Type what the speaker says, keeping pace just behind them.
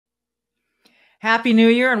Happy New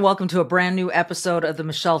Year and welcome to a brand new episode of the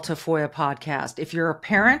Michele Tafoya podcast. If you're a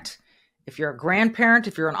parent, if you're a grandparent,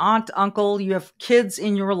 if you're an aunt, uncle, you have kids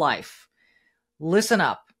in your life, listen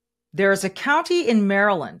up. There is a county in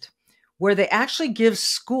Maryland where they actually give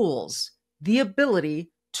schools the ability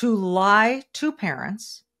to lie to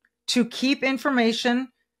parents, to keep information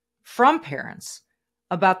from parents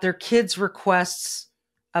about their kids' requests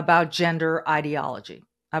about gender ideology,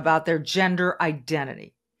 about their gender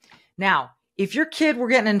identity. Now, if your kid were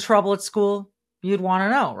getting in trouble at school, you'd want to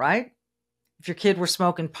know, right? If your kid were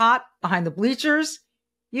smoking pot behind the bleachers,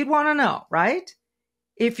 you'd want to know, right?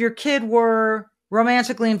 If your kid were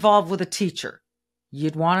romantically involved with a teacher,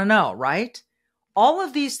 you'd want to know, right? All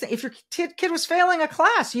of these things, if your kid was failing a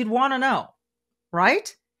class, you'd want to know,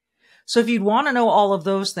 right? So if you'd want to know all of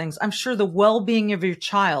those things, I'm sure the well-being of your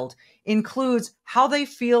child includes how they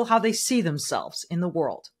feel, how they see themselves in the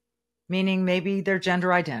world, meaning maybe their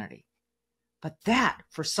gender identity. But that,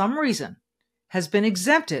 for some reason, has been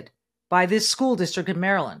exempted by this school district in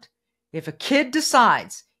Maryland. If a kid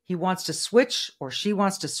decides he wants to switch or she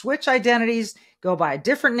wants to switch identities, go by a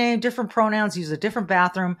different name, different pronouns, use a different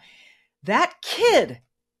bathroom, that kid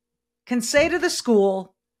can say to the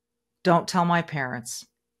school, "Don't tell my parents,"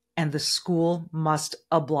 and the school must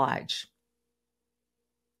oblige.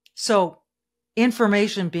 So,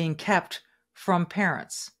 information being kept from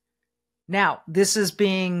parents. Now, this is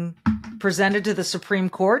being presented to the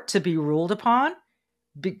Supreme Court to be ruled upon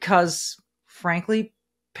because, frankly,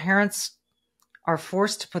 parents are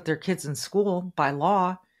forced to put their kids in school by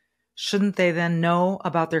law. Shouldn't they then know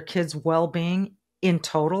about their kids' well-being in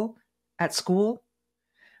total at school?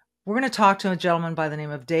 We're going to talk to a gentleman by the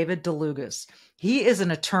name of David DeLugas. He is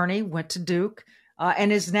an attorney, went to Duke,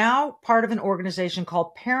 and is now part of an organization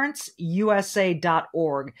called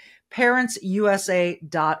ParentsUSA.org.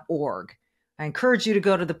 ParentsUSA.org. I encourage you to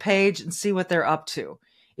go to the page and see what they're up to.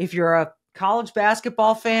 If you're a college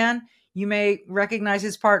basketball fan, you may recognize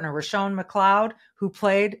his partner, Rashawn McLeod, who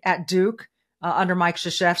played at Duke under Mike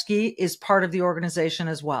Krzyzewski, is part of the organization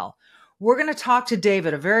as well. We're going to talk to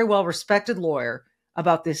David, a very well-respected lawyer,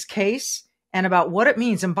 about this case and about what it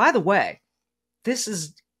means. And by the way, this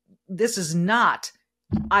is not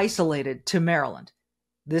isolated to Maryland.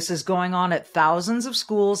 This is going on at thousands of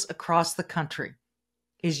schools across the country.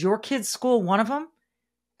 Is your kid's school one of them?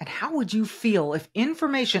 And how would you feel if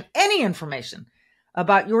information, any information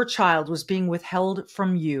about your child was being withheld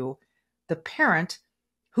from you, the parent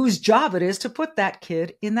whose job it is to put that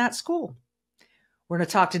kid in that school? We're going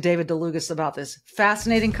to talk to David DeLugas about this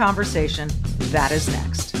fascinating conversation. That is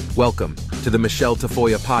next. Welcome to the Michele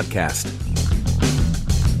Tafoya podcast.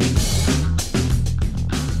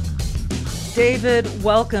 David,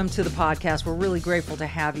 welcome to the podcast. We're really grateful to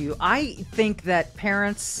have you. I think that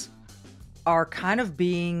parents are kind of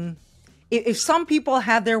being, if some people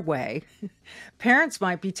had their way, parents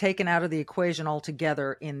might be taken out of the equation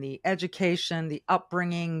altogether in the education, the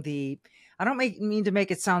upbringing, I don't mean to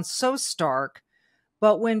make it sound so stark,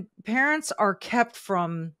 but when parents are kept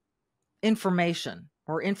from information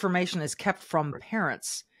or information is kept from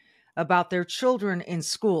parents about their children in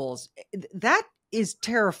schools, that is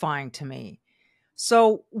terrifying to me.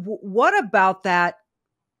 So what about that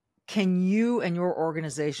can you and your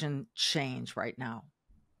organization change right now?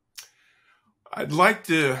 I'd like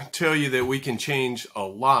to tell you that we can change a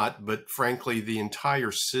lot, but frankly, the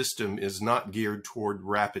entire system is not geared toward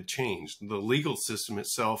rapid change. The legal system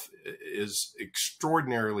itself is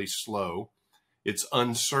extraordinarily slow. It's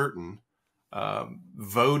uncertain.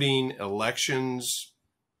 Voting, elections,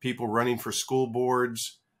 people running for school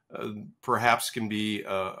boards, perhaps can be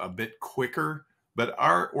a bit quicker, but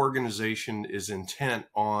our organization is intent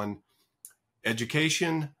on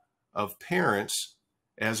education of parents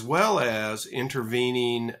as well as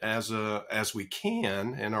intervening as we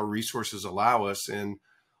can, and our resources allow us, in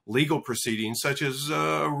legal proceedings such as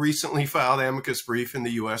a recently filed amicus brief in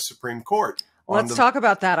the U.S. Supreme Court. Let's talk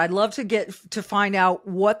about that. I'd love to find out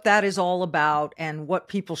what that is all about and what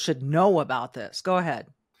people should know about this. Go ahead.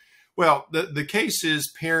 Well, the case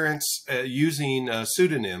is parents using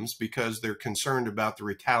pseudonyms because they're concerned about the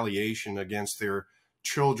retaliation against their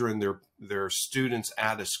children, their students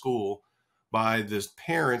at a school, by the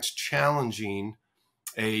parents challenging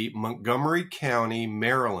a Montgomery County,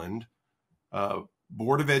 Maryland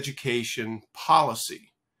Board of Education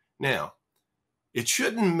policy. Now, it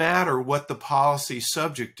shouldn't matter what the policy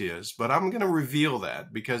subject is, but I'm going to reveal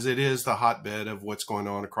that because it is the hotbed of what's going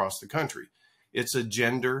on across the country. It's a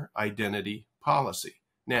gender identity policy.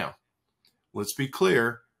 Now, let's be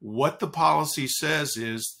clear. What the policy says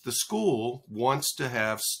is the school wants to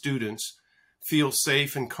have students feel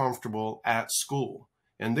safe and comfortable at school.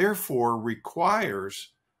 and therefore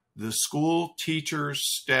requires the school teachers,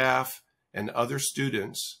 staff, and other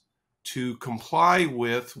students to comply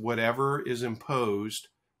with whatever is imposed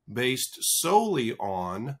based solely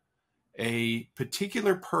on a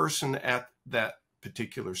particular person at that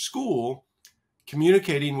particular school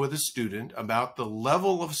communicating with a student about the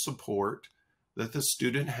level of support that the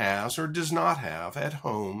student has or does not have at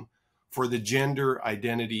home for the gender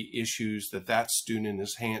identity issues that that student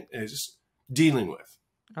is dealing with,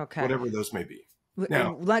 Okay. whatever those may be.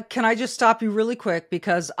 Now, Can I just stop you really quick,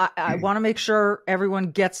 because I want to make sure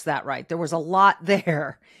everyone gets that right. There was a lot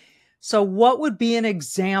there. So what would be an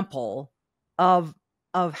example of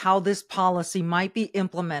how this policy might be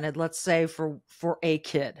implemented, let's say for a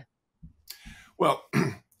kid? well,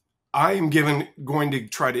 I am going to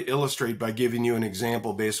try to illustrate by giving you an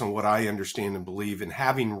example based on what I understand and believe in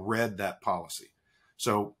having read that policy.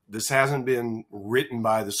 So this hasn't been written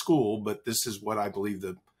by the school, but this is what I believe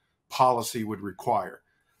the policy would require.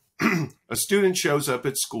 A student shows up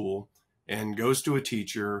at school and goes to a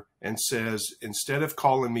teacher and says, instead of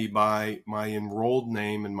calling me by my enrolled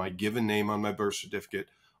name and my given name on my birth certificate,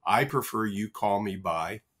 I prefer you call me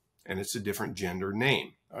by, and it's a different gender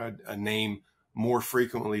name, a name more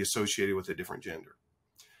frequently associated with a different gender.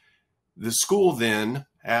 The school then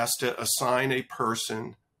has to assign a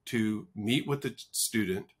person to meet with the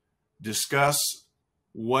student, discuss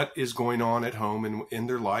what is going on at home and in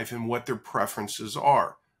their life and what their preferences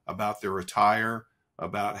are about their attire,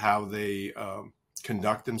 about how they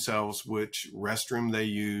conduct themselves, which restroom they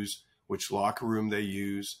use, which locker room they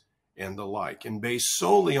use, and the like. And based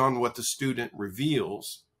solely on what the student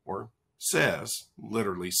reveals or says,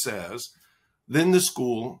 literally says, then the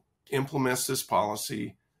school implements this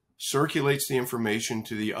policy, circulates the information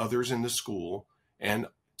to the others in the school, and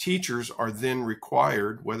teachers are then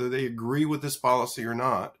required, whether they agree with this policy or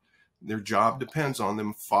not, their job depends on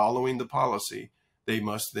them following the policy. They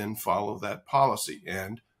must then follow that policy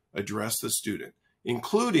and address the student,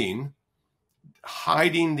 including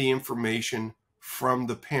hiding the information from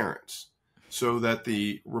the parents so that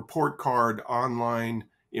the report card online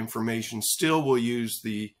information still will use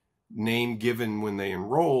the name given when they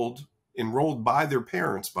enrolled by their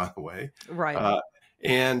parents, by the way. Right.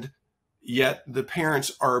 And yet the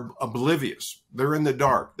parents are oblivious. They're in the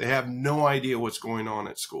dark. They have no idea what's going on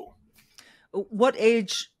at school. What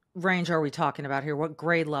age range are we talking about here? What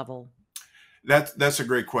grade level? That's a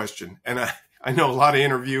great question. And I know a lot of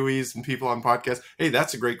interviewees and people on podcasts. Hey,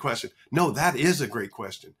 that's a great question. No, that is a great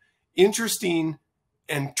question. Interesting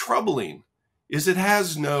and troubling is it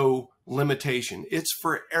has no limitation. It's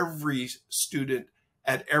for every student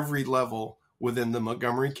at every level within the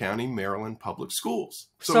Montgomery County, Maryland public schools.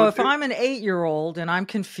 So if I'm an 8-year-old and I'm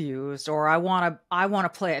confused, or I want to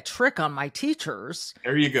play a trick on my teachers,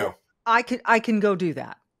 there you go. I can go do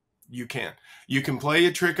that. You can play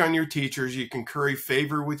a trick on your teachers. You can curry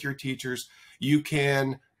favor with your teachers. You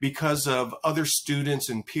can, because of other students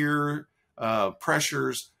and peer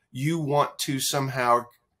pressures, you want to somehow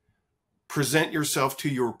present yourself to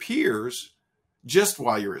your peers just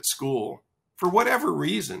while you're at school for whatever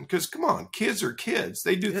reason. Because come on, kids are kids.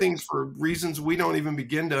 They do things for reasons we don't even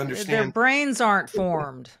begin to understand. Their brains aren't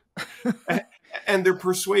formed. And they're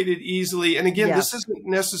persuaded easily. And again, Yes. This isn't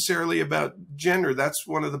necessarily about gender. That's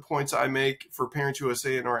one of the points I make for Parents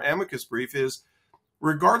USA in our amicus brief is,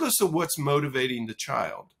 regardless of what's motivating the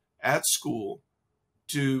child at school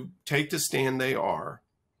to take the stand they are,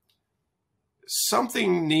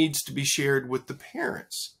 something needs to be shared with the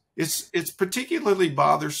parents. It's particularly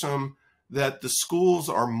bothersome that the schools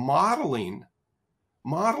are modeling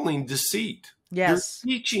deceit. Yes.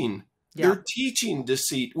 They're teaching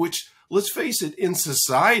deceit, which, let's face it, in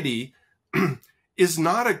society is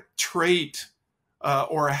not a trait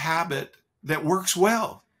or a habit that works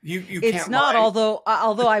well. It's not, although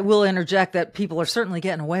I will interject that people are certainly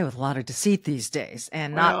getting away with a lot of deceit these days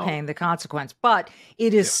and not paying the consequence. But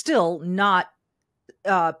it is still not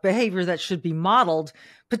behavior that should be modeled,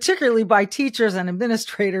 particularly by teachers and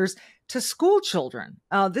administrators, to school children.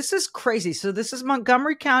 This is crazy. So this is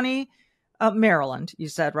Montgomery County, Maryland, you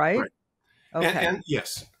said, right? Right. Okay. And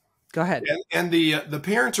yes. Go ahead. And the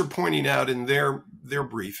parents are pointing out in their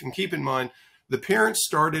brief, and keep in mind, the parents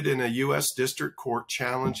started in a U.S. district court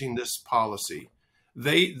challenging this policy.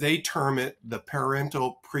 They term it the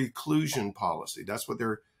parental preclusion policy. That's what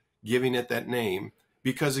they're giving it that name,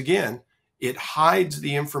 because again, it hides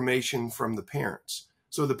the information from the parents.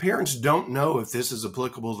 So the parents don't know if this is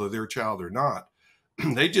applicable to their child or not.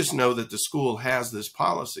 They just know that the school has this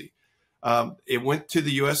policy. It went to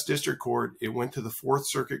the U.S. District Court. It went to the Fourth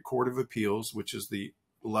Circuit Court of Appeals, which is the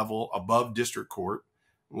level above district court.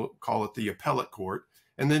 We'll call it the appellate court.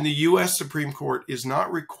 And then the U.S. Supreme Court is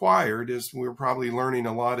not required, as we're probably learning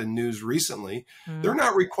a lot in news recently, they're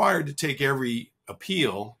not required to take every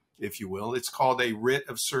appeal, if you will. It's called a writ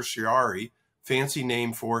of certiorari, fancy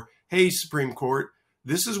name for, hey, Supreme Court,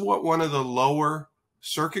 this is what one of the lower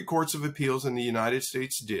circuit courts of appeals in the United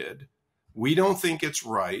States did. We don't think it's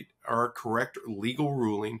right or a correct legal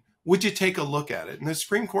ruling. Would you take a look at it? And the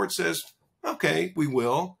Supreme Court says, okay, we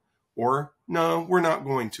will. Or, no, we're not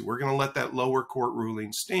going to. We're going to let that lower court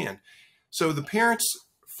ruling stand. So the parents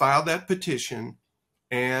filed that petition,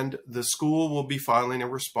 and the school will be filing a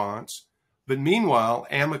response. But meanwhile,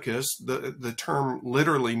 amicus, the term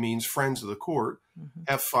literally means friends of the court,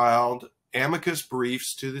 have filed amicus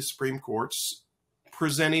briefs to the Supreme Courts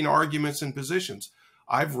presenting arguments and positions.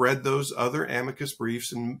 I've read those other amicus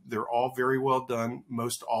briefs, and they're all very well done.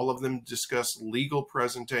 Most all of them discuss legal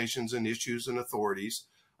presentations and issues and authorities.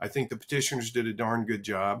 I think the petitioners did a darn good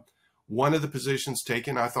job. One of the positions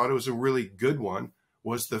taken, I thought it was a really good one,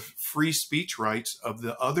 was the free speech rights of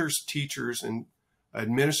the other teachers and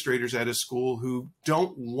administrators at a school who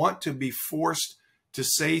don't want to be forced to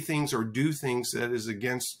say things or do things that is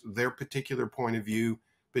against their particular point of view,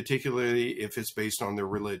 particularly if it's based on their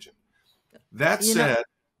religion. That said,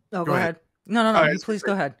 go ahead. No, right, please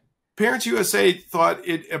go ahead. Parents USA thought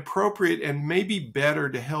it appropriate and maybe better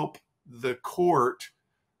to help the court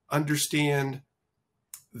understand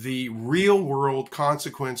the real world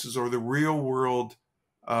consequences or the real world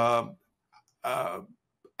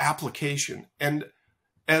application. And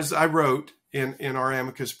as I wrote in our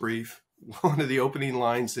amicus brief, one of the opening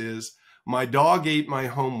lines is, "My dog ate my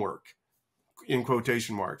homework," in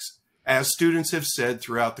quotation marks, as students have said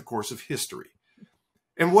throughout the course of history.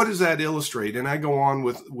 And what does that illustrate? And I go on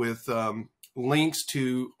with links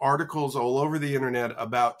to articles all over the internet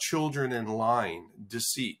about children and lying,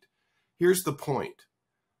 deceit. Here's the point.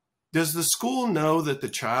 Does the school know that the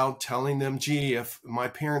child telling them, gee, if my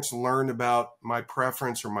parents learn about my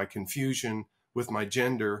preference or my confusion with my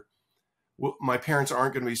gender, my parents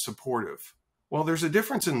aren't going to be supportive? Well, there's a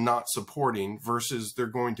difference in not supporting versus they're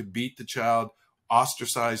going to beat the child,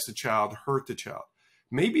 ostracize the child, hurt the child.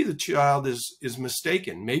 Maybe the child is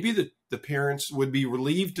mistaken. Maybe the parents would be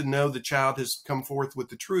relieved to know the child has come forth with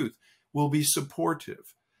the truth, will be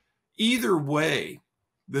supportive. Either way,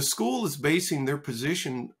 the school is basing their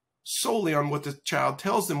position solely on what the child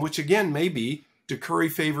tells them, which again may be to curry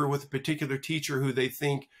favor with a particular teacher who they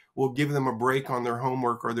think will give them a break on their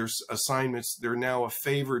homework or their assignments. They're now a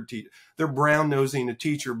favored teacher. They're brown-nosing a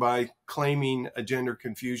teacher by claiming a gender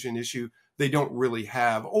confusion issue they don't really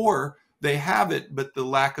have, or they have it, but the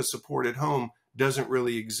lack of support at home doesn't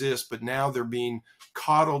really exist. But now they're being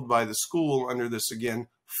coddled by the school under this, again,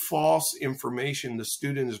 false information the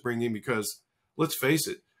student is bringing, because let's face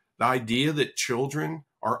it, the idea that children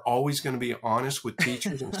are always going to be honest with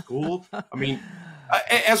teachers in school. I mean,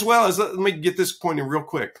 as well as, let me get this point in real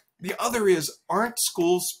quick. The other is, aren't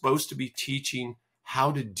schools supposed to be teaching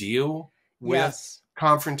how to deal with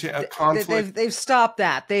conflict? They've stopped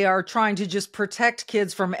that. They are trying to just protect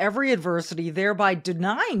kids from every adversity, thereby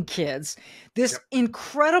denying kids this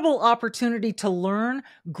incredible opportunity to learn,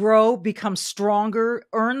 grow, become stronger,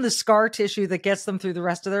 earn the scar tissue that gets them through the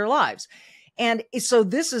rest of their lives. And so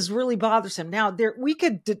this is really bothersome. Now, we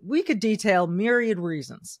could detail myriad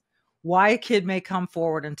reasons why a kid may come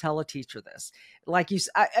forward and tell a teacher this. Like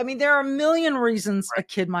I mean, there are a million reasons a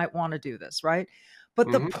kid might want to do this, right?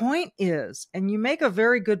 But the point is, and you make a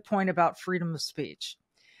very good point about freedom of speech,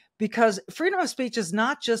 because freedom of speech is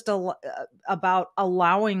not just about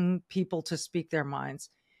allowing people to speak their minds.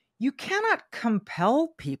 You cannot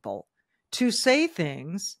compel people to say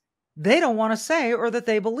things they don't want to say or that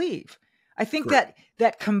they believe. I think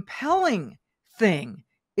that compelling thing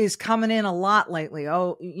is coming in a lot lately.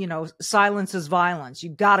 Oh, you know, silence is violence. You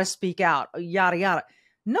got to speak out, yada, yada.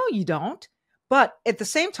 No, you don't. But at the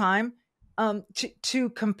same time, to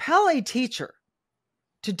compel a teacher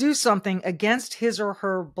to do something against his or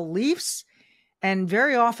her beliefs, and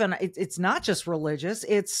very often it's not just religious,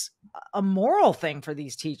 it's a moral thing for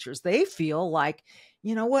these teachers. They feel like,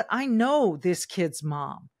 you know what, I know this kid's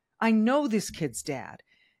mom. I know this kid's dad.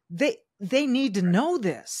 They need to know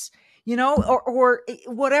this, you know, or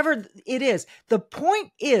whatever it is. The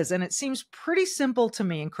point is, and it seems pretty simple to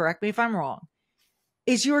me, and correct me if I'm wrong,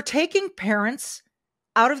 is you're taking parents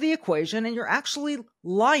out of the equation and you're actually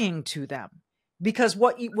lying to them, because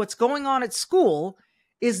what's going on at school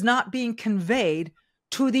is not being conveyed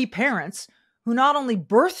to the parents who not only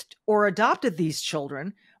birthed or adopted these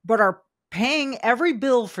children, but are paying every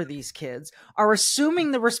bill for these kids, are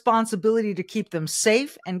assuming the responsibility to keep them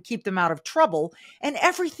safe and keep them out of trouble, and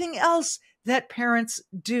everything else that parents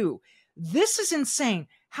do. This is insane.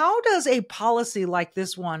 How does a policy like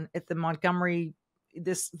this one at the Montgomery,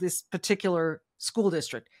 this particular school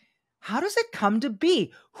district, how does it come to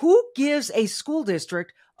be? Who gives a school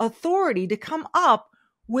district authority to come up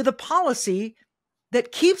with a policy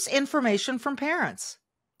that keeps information from parents?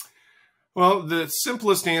 Well, the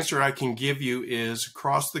simplest answer I can give you is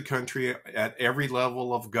across the country at every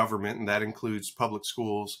level of government, and that includes public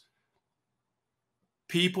schools,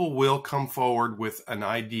 people will come forward with an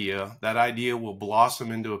idea. That idea will blossom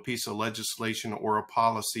into a piece of legislation or a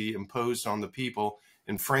policy imposed on the people.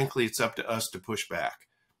 And frankly, it's up to us to push back.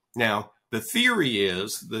 Now, the theory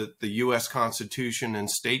is that the U.S. Constitution and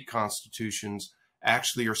state constitutions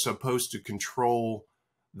actually are supposed to control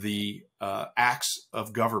the acts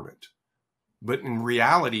of government. But in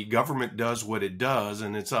reality, government does what it does,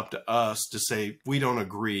 and it's up to us to say, we don't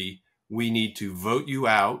agree. We need to vote you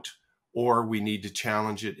out, or we need to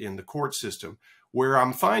challenge it in the court system. Where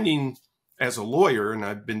I'm finding as a lawyer, and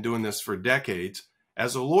I've been doing this for decades,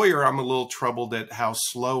 as a lawyer, I'm a little troubled at how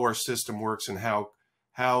slow our system works and how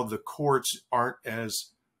the courts aren't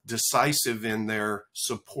as decisive in their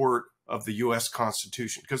support of the U.S.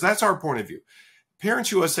 Constitution, because that's our point of view.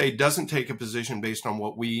 Parents USA doesn't take a position based on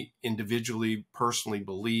what we individually, personally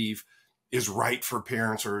believe is right for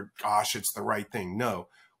parents or, gosh, it's the right thing. No,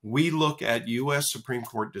 we look at U.S. Supreme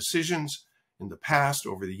Court decisions in the past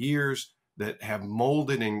over the years that have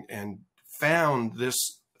molded and found this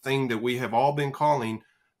thing that we have all been calling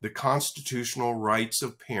the constitutional rights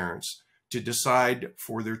of parents to decide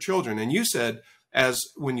for their children. And you said, as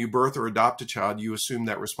when you birth or adopt a child, you assume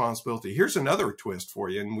that responsibility. Here's another twist for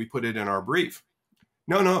you, and we put it in our brief.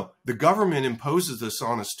 No, the government imposes this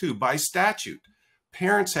on us too. By statute,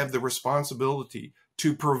 parents have the responsibility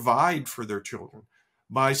to provide for their children.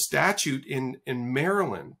 By statute in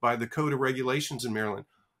Maryland, by the Code of Regulations in Maryland,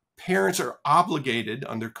 parents are obligated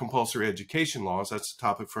under compulsory education laws. That's a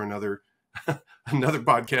topic for another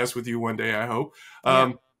podcast with you one day, I hope.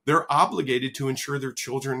 They're obligated to ensure their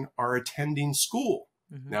children are attending school.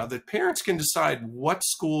 Mm-hmm. Now, the parents can decide what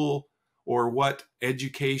school or what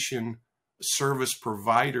education service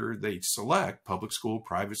provider they select, public school,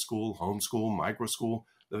 private school, homeschool, micro school.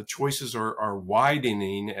 The choices are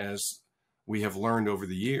widening as we have learned over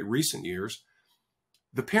the recent years.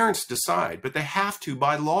 The parents decide, but they have to,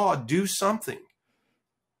 by law, do something.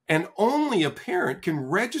 And only a parent can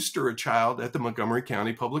register a child at the Montgomery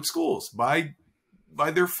County Public Schools by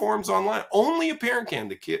their forms online. Only a parent can.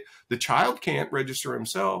 The child can't register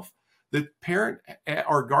himself. The parent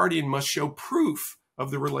or guardian must show proof of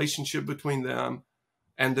the relationship between them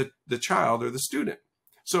and the child or the student.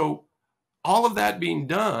 So all of that being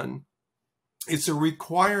done, it's a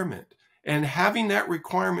requirement. And having that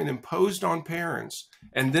requirement imposed on parents,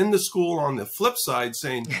 and then the school on the flip side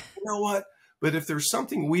saying, you know what, but if there's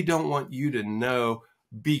something we don't want you to know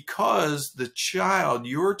because the child,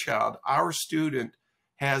 your child, our student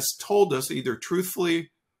has told us either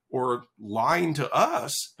truthfully or lying to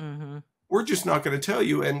us, mm-hmm. we're just not going to tell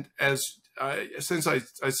you. And since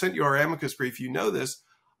I sent you our amicus brief, you know this,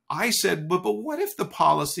 I said, but what if the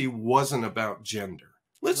policy wasn't about gender?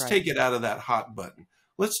 Let's take it out of that hot button.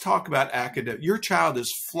 Let's talk about academic. Your child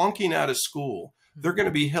is flunking out of school. They're going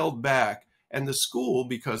to be held back. And the school,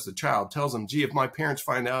 because the child tells them, gee, if my parents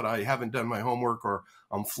find out I haven't done my homework or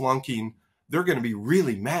I'm flunking, they're going to be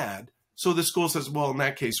really mad. So the school says, well, in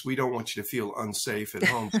that case, we don't want you to feel unsafe at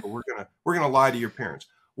home. So we're going to lie to your parents.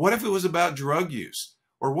 What if it was about drug use?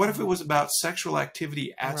 Or what if it was about sexual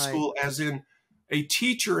activity at school, as in a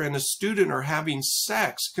teacher and a student are having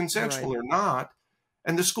sex, consensual or not?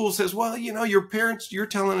 And the school says, well, you know, your parents, you're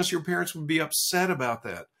telling us your parents would be upset about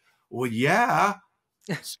that. Well, yeah.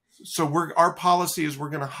 So our policy is we're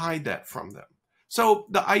going to hide that from them. So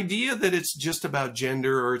the idea that it's just about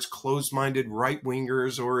gender or it's closed-minded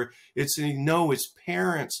right-wingers or it's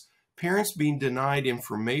parents being denied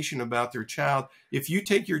information about their child. If you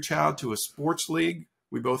take your child to a sports league,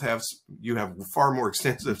 you have far more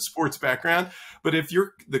extensive sports background, but if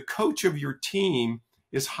the coach of your team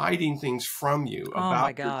is hiding things from you about, oh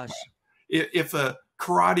my gosh, if a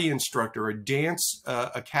karate instructor, a dance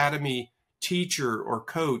academy teacher or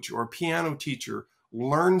coach or piano teacher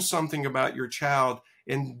learns something about your child,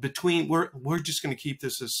 and we're just going to keep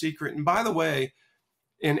this a secret. And by the way,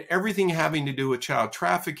 in everything having to do with child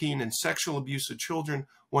trafficking and sexual abuse of children,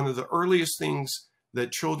 one of the earliest things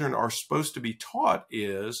that children are supposed to be taught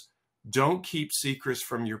is don't keep secrets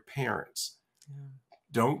from your parents. Yeah.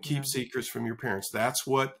 Don't keep secrets from your parents. That's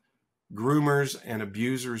what groomers and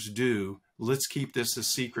abusers do. Let's keep this a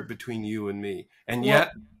secret between you and me. And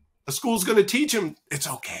yet a school's going to teach them it's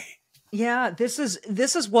okay. Yeah, this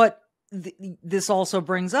is what this also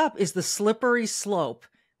brings up is the slippery slope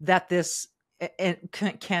that this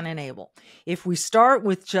can enable. If we start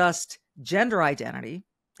with just gender identity,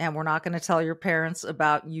 and we're not going to tell your parents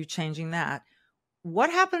about you changing that, what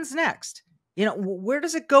happens next? You know, where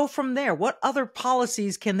does it go from there? What other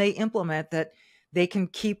policies can they implement that they can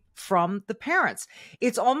keep from the parents?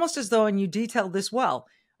 It's almost as though, and you detailed this well,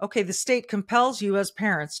 okay, the state compels you as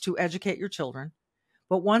parents to educate your children.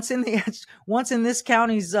 But once in this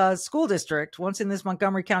county's school district, once in this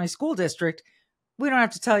Montgomery County school district, we don't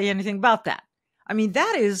have to tell you anything about that. I mean,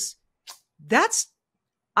 that's,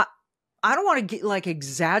 I don't want to get like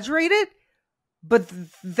exaggerate it, but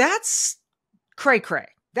that's cray-cray.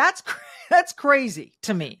 That's crazy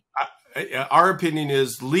to me. Our opinion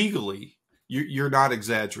is legally, you're not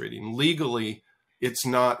exaggerating. Legally, it's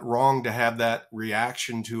not wrong to have that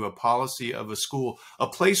reaction to a policy of a school, a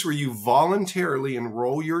place where you voluntarily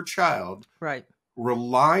enroll your child, right,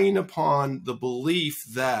 relying upon the belief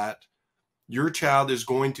that your child is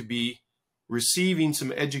going to be receiving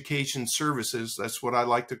some education services. That's what I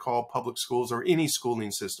like to call public schools or any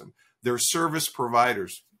schooling system. They're service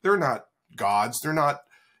providers. They're not gods. They're not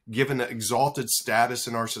given an exalted status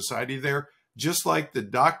in our society. They're just like the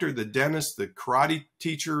doctor, the dentist, the karate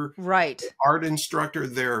teacher, right, the art instructor.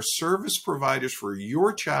 They're service providers for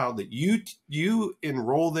your child that you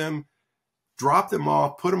enroll them, drop them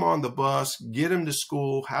off, put them on the bus, get them to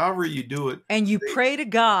school, however you do it. And you pray to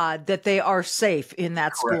God that they are safe in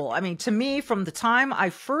that Correct. school. I mean, to me, from the time I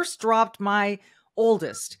first dropped my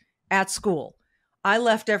oldest at school, I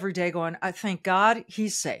left every day going, I thank God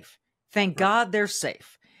he's safe. Thank God they're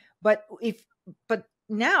safe. But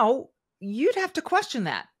now you'd have to question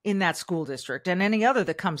that in that school district and any other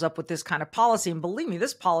that comes up with this kind of policy. And believe me,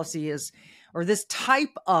 this policy is, or this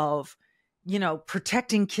type of, you know,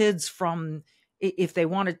 protecting kids from if they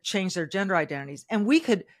want to change their gender identities. And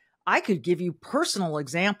I could give you personal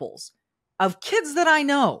examples of kids that I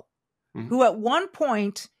know who at one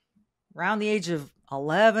point around the age of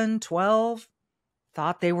 11, 12,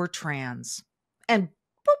 thought they were trans. And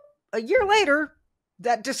boop, a year later,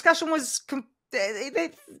 that discussion was, they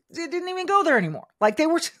didn't even go there anymore. Like it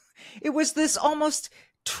was this almost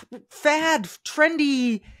fad,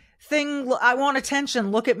 trendy thing. I want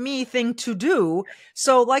attention. Look at me thing to do.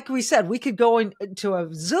 So like we said, we could go into a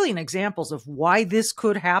zillion examples of why this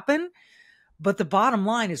could happen. But the bottom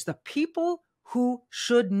line is the people who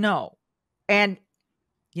should know. And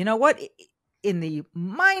you know what? In the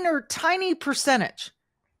minor, tiny percentage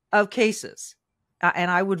of cases,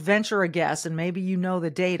 and I would venture a guess, and maybe you know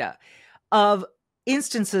the data, of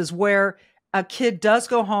instances where a kid does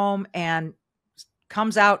go home and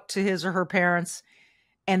comes out to his or her parents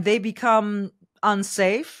and they become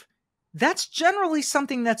unsafe, that's generally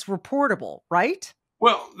something that's reportable, right?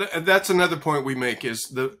 Well, that's another point we make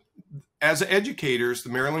is as educators, the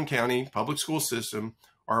Maryland County public school system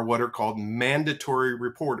are what are called mandatory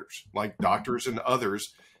reporters, like doctors and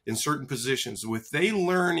others in certain positions. If they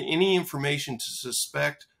learn any information to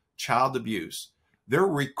suspect child abuse, they're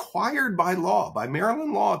required by law, by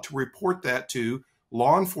Maryland law, to report that to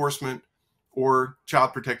law enforcement or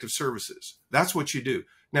Child Protective Services. That's what you do.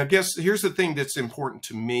 Now, here's the thing that's important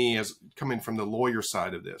to me as coming from the lawyer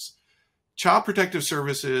side of this. Child Protective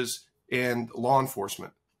Services and law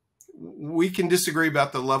enforcement, we can disagree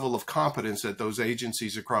about the level of competence at those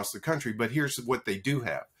agencies across the country, but here's what they do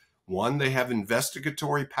have. One, they have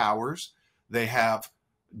investigatory powers. They have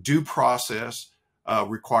due process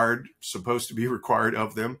supposed to be required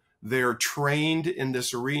of them. They're trained in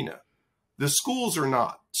this arena. The schools are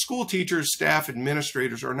not. School teachers, staff,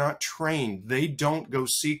 administrators are not trained. They don't go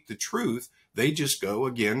seek the truth. They just go,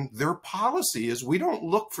 again, their policy is we don't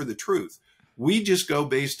look for the truth. We just go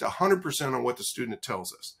based 100% on what the student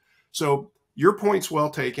tells us. So your point's well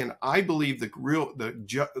taken. I believe the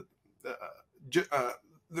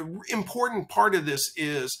important part of this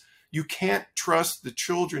is you can't trust the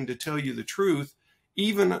children to tell you the truth,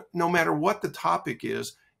 even no matter what the topic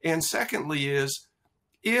is. And secondly is,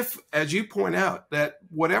 if, as you point out, that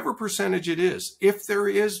whatever percentage it is, if there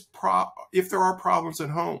are problems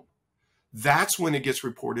at home, that's when it gets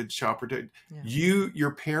reported to Child Protective. Yeah.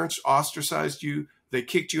 Your parents ostracized you. They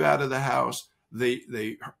kicked you out of the house.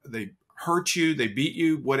 They hurt you. They beat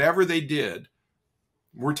you. Whatever they did,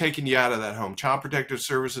 we're taking you out of that home. Child Protective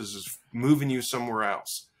Services is moving you somewhere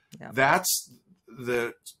else. Yeah. That's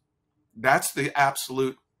the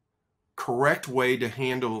absolute correct way to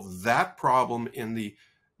handle that problem in the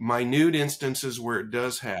minute instances where it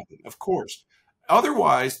does happen. Of course,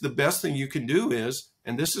 otherwise, the best thing you can do is,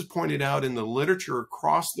 and this is pointed out in the literature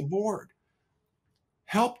across the board,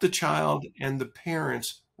 help the child and the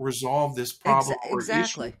parents resolve this problem.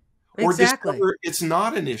 Exactly. or Exactly. discover it's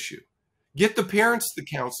not an issue. Get the parents the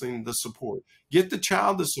counseling, the support. Get the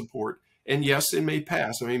child the support. And yes, it may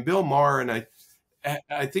pass. I mean, Bill Maher, and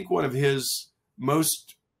I think one of his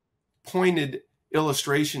most pointed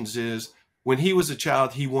illustrations is when he was a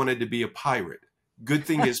child, he wanted to be a pirate. Good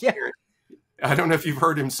thing his Yeah, parents, I don't know if you've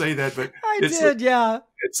heard him say that, but I it's did. Yeah.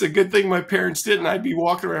 it's a good thing my parents didn't. I'd be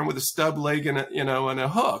walking around with a stub leg and a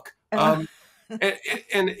hook. And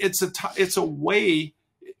it's a way.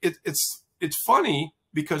 It's funny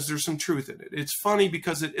because there's some truth in it. It's funny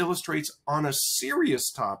because it illustrates on a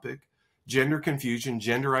serious topic, gender confusion,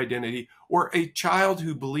 gender identity, or a child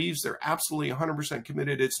who believes they're absolutely 100%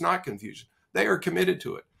 committed. It's not confusion. They are committed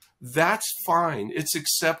to it. That's fine. It's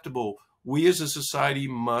acceptable. We as a society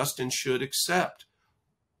must and should accept.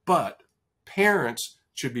 But parents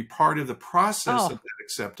should be part of the process of that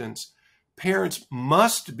acceptance. Parents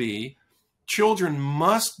must be, children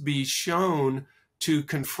must be shown to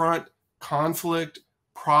confront conflict,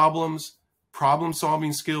 problems,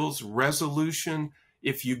 problem-solving skills, resolution.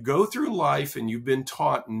 If you go through life and you've been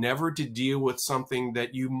taught never to deal with something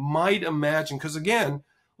that you might imagine, because again,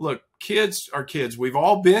 look, kids are kids. We've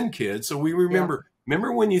all been kids, so we remember.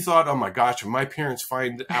 Remember when you thought, "Oh my gosh, when my parents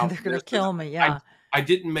find out They're going to kill me." Yeah. I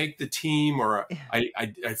didn't make the team, or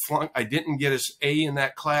I flunked, I didn't get an A in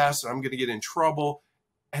that class, and I'm going to get in trouble.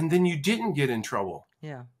 And then you didn't get in trouble.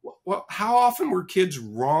 Yeah. Well, how often were kids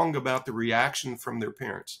wrong about the reaction from their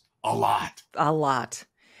parents? A lot. A lot.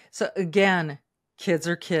 So again, kids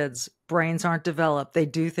are kids. Brains aren't developed. They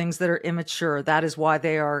do things that are immature. That is why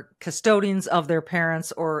they are custodians of their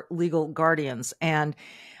parents or legal guardians. And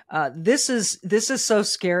this is so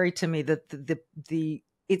scary to me that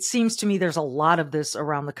it seems to me there's a lot of this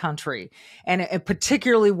around the country, and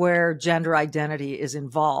particularly where gender identity is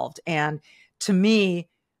involved. And to me,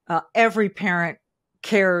 every parent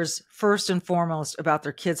cares first and foremost about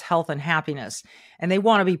their kids' health and happiness, and they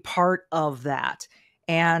want to be part of that.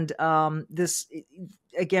 And this,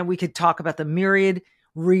 again, we could talk about the myriad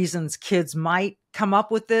reasons kids might come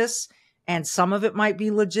up with this, and some of it might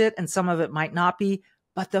be legit and some of it might not be.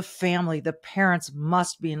 But the family, the parents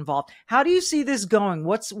must be involved. How do you see this going?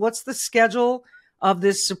 What's the schedule of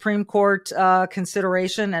this Supreme Court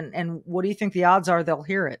consideration, and what do you think the odds are they'll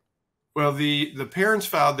hear it? Well, the parents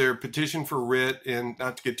filed their petition for writ, and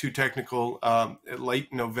not to get too technical,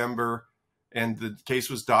 late November, and the case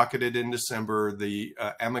was docketed in December. The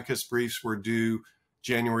amicus briefs were due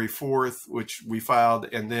January 4th, which we filed,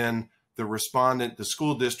 and then the respondent, the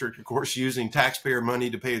school district, of course, using taxpayer money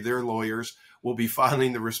to pay their lawyers, will be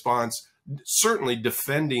filing the response, certainly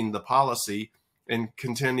defending the policy and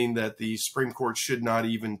contending that the Supreme Court should not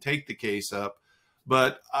even take the case up.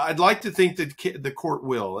 But I'd like to think that the court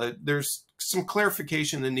will. There's some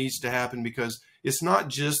clarification that needs to happen, because it's not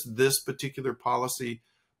just this particular policy,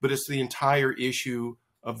 but it's the entire issue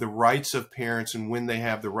of the rights of parents and when they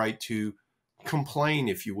have the right to complain,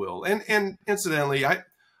 if you will. And incidentally,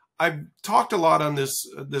 I've talked a lot on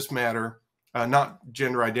this matter, not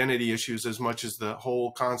gender identity issues as much as the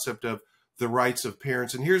whole concept of the rights of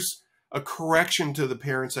parents. And here's a correction to the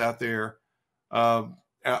parents out there.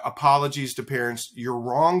 Apologies to parents. You're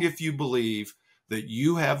wrong if you believe that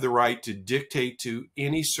you have the right to dictate to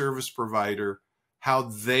any service provider how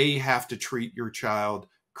they have to treat your child,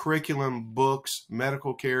 curriculum, books,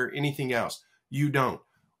 medical care, anything else. You don't.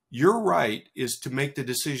 Your right is to make the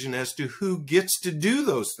decision as to who gets to do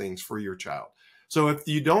those things for your child. So if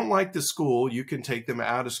you don't like the school, you can take them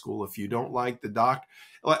out of school. If you don't like the doctor,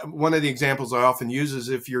 one of the examples I often use is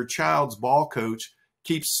if your child's ball coach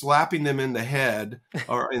keeps slapping them in the head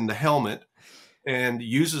or in the helmet and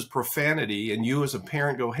uses profanity, and you as a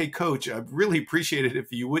parent go, "Hey, coach, I'd really appreciate it if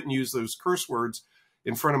you wouldn't use those curse words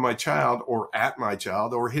in front of my child or at my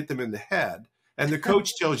child or hit them in the head," and the coach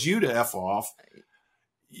tells you to F off,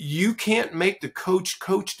 you can't make the coach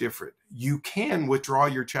different. You can withdraw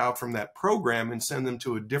your child from that program and send them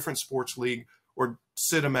to a different sports league, or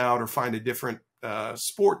sit them out, or find a different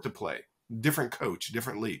sport to play, different coach,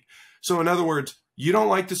 different league. So in other words, you don't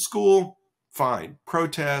like the school, fine.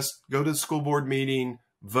 Protest, go to the school board meeting,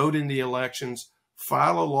 vote in the elections,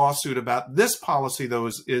 file a lawsuit about this policy, though,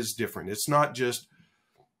 is different. It's not just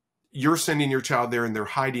you're sending your child there and they're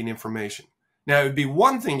hiding information. Now, it would be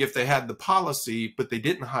one thing if they had the policy, but they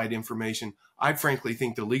didn't hide information. I frankly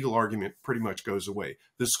think the legal argument pretty much goes away.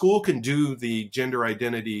 The school can do the gender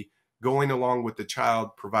identity going along with the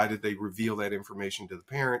child, provided they reveal that information to the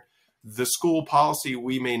parent. The school policy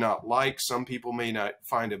we may not like. Some people may not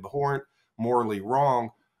find abhorrent, morally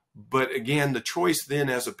wrong. But again, the choice then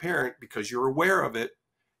as a parent, because you're aware of it,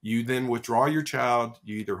 you then withdraw your child.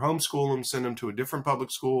 You either homeschool them, send them to a different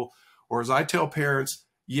public school, or as I tell parents,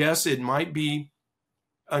 Yes, it might be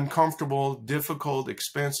uncomfortable, difficult,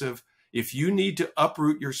 expensive. If you need to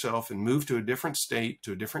uproot yourself and move to a different state,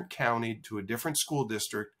 to a different county, to a different school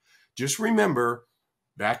district, just remember,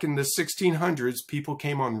 back in the 1600s, people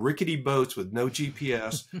came on rickety boats with no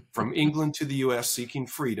GPS from England to the U.S. seeking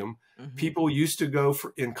freedom. Mm-hmm. People used to go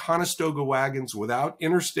in Conestoga wagons without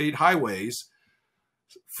interstate highways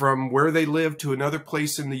from where they lived to another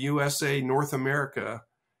place in the USA, North America.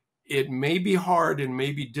 It may be hard and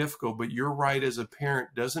may be difficult, but you're right, as a parent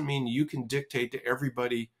doesn't mean you can dictate to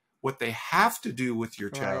everybody what they have to do with your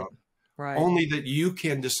child. Right. Only that you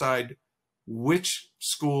can decide which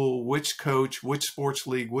school, which coach, which sports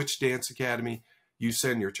league, which dance academy you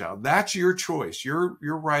send your child. That's your choice. Your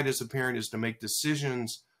right as a parent is to make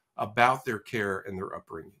decisions about their care and their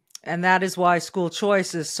upbringing. And that is why school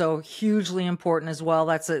choice is so hugely important as well.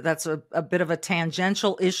 That's a bit of a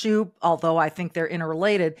tangential issue, although I think they're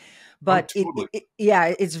interrelated. But totally.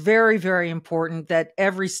 It's very, very important that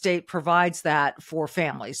every state provides that for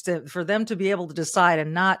families, for them to be able to decide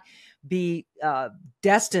and not be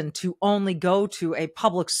destined to only go to a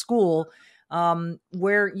public school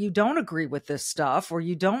where you don't agree with this stuff, or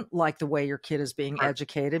you don't like the way your kid is being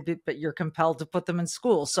educated, but you're compelled to put them in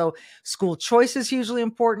school. So school choice is hugely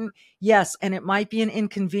important. Yes. And it might be an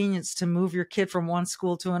inconvenience to move your kid from one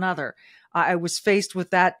school to another. I was faced with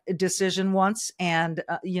that decision once. And,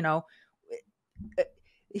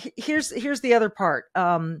 here's the other part.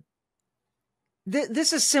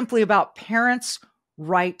 This is simply about parents'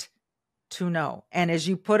 right to know. And as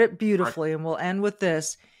you put it beautifully, and we'll end with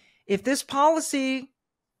this, if this policy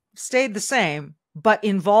stayed the same, but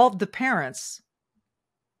involved the parents,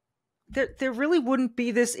 there really wouldn't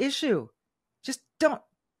be this issue. Just don't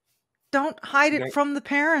hide it from the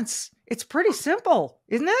parents. It's pretty simple,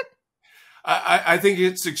 isn't it? I think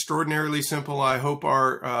it's extraordinarily simple. I hope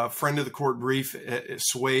our friend of the court brief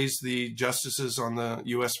sways the justices on the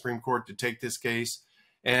U.S. Supreme Court to take this case.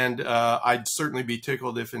 And I'd certainly be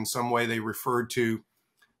tickled if in some way they referred to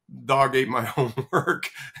dog ate my homework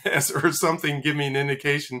or something, give me an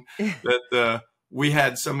indication that we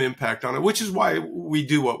had some impact on it, which is why we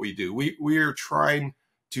do what we do. We are trying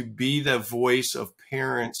to be the voice of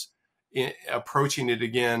parents approaching it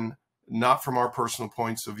again, not from our personal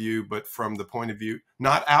points of view, but from the point of view,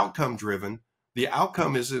 not outcome driven. The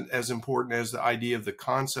outcome isn't as important as the idea of the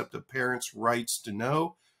concept of parents' rights to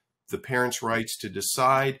know, the parents' rights to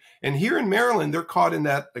decide. And here in Maryland, they're caught in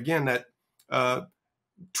that, again, that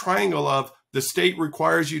triangle of the state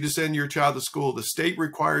requires you to send your child to school. The state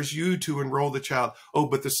requires you to enroll the child. Oh,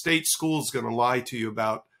 but the state school is going to lie to you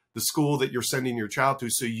about the school that you're sending your child to.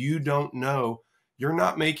 So you don't know. You're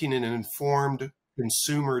not making an informed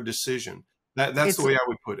consumer decision. That's the way I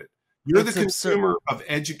would put it. You're the consumer of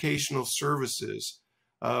educational services,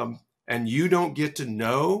 and you don't get to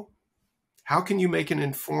know. How can you make an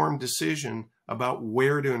informed decision about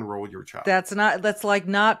where to enroll your child? That's like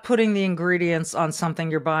not putting the ingredients on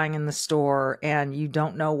something you're buying in the store and you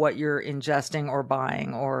don't know what you're ingesting or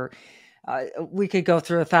buying, or we could go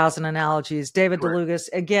through 1,000 analogies. David DeLugas,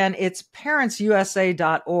 again, it's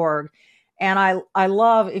parentsusa.org. And I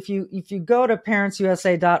love, if you go to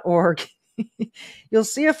parentsusa.org, you'll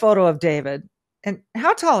see a photo of David. And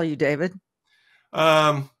how tall are you, David?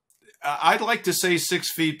 I'd like to say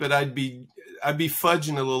 6 feet, but I'd be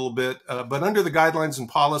fudging a little bit. But under the guidelines and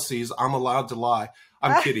policies, I'm allowed to lie.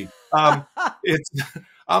 I'm kidding. I'm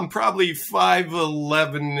probably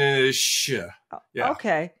 5'11"-ish. Yeah.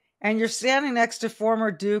 Okay. And you're standing next to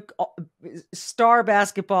former Duke star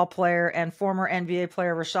basketball player and former NBA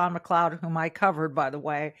player Rashawn McLeod, whom I covered, by the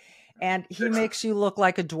way. And he makes you look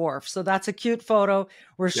like a dwarf. So that's a cute photo.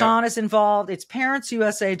 Rashawn is involved. It's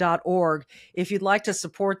parentsusa.org. If you'd like to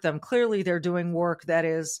support them, clearly they're doing work that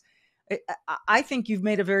is, I think you've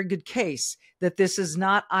made a very good case that this is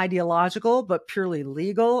not ideological, but purely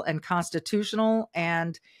legal and constitutional,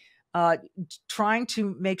 and trying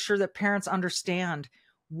to make sure that parents understand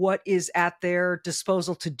what is at their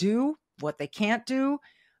disposal to do, what they can't do.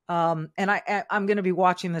 And I'm going to be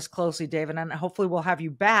watching this closely, David, and hopefully we'll have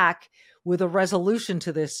you back with a resolution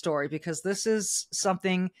to this story, because this is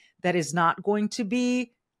something that is not going to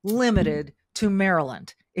be limited to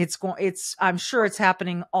Maryland. I'm sure it's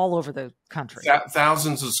happening all over the country.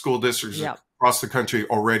 Thousands of school districts across the country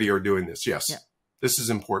already are doing this. Yes. Yeah. This is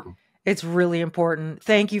important. It's really important.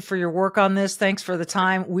 Thank you for your work on this. Thanks for the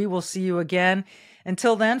time. We will see you again.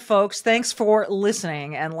 Until then, folks, thanks for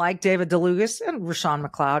listening. And like David DeLugas and Rashawn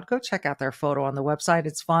McLeod, go check out their photo on the website.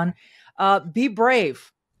 It's fun. Be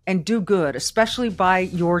brave and do good, especially by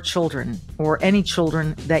your children or any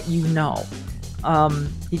children that you know.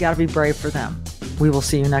 You got to be brave for them. We will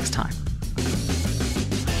see you next time.